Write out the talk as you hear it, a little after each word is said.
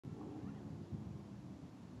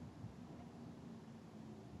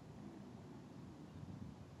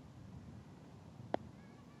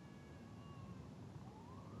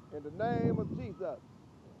In the name of Jesus,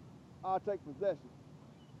 I take possession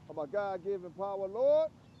of my God-given power,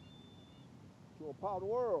 Lord, to empower the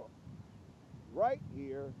world right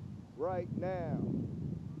here, right now.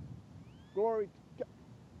 Glory to God.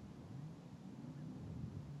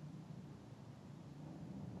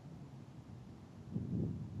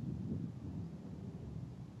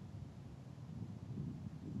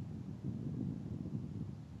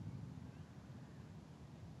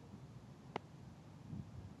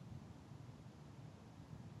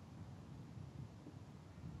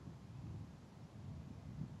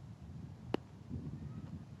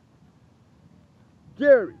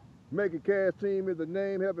 Jerry, Making Cash Team is the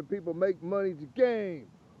name, helping people make money to game.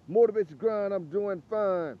 Motivation grind, I'm doing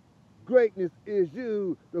fine. Greatness is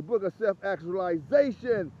you, the book of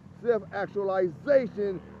self-actualization.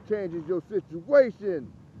 Self-actualization changes your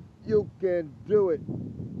situation. You can do it.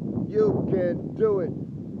 You can do it.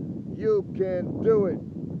 You can do it.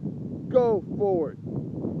 Go for it.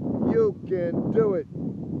 You can do it.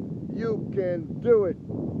 You can do it.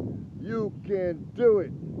 You can do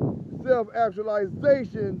it.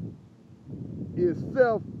 Self-actualization is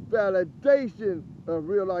self-validation of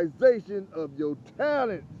realization of your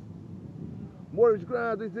talents. Motivation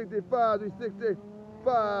grind 365,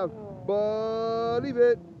 365. Believe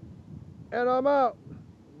it. And I'm out.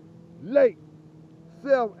 Late.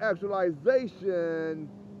 Self-actualization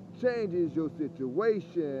changes your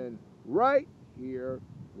situation right here,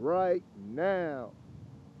 right now.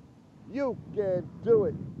 You can do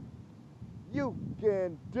it. You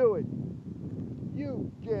can do it.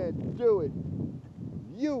 You can do it.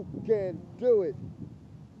 You can do it.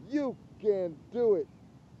 You can do it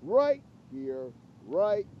right here,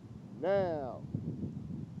 right now.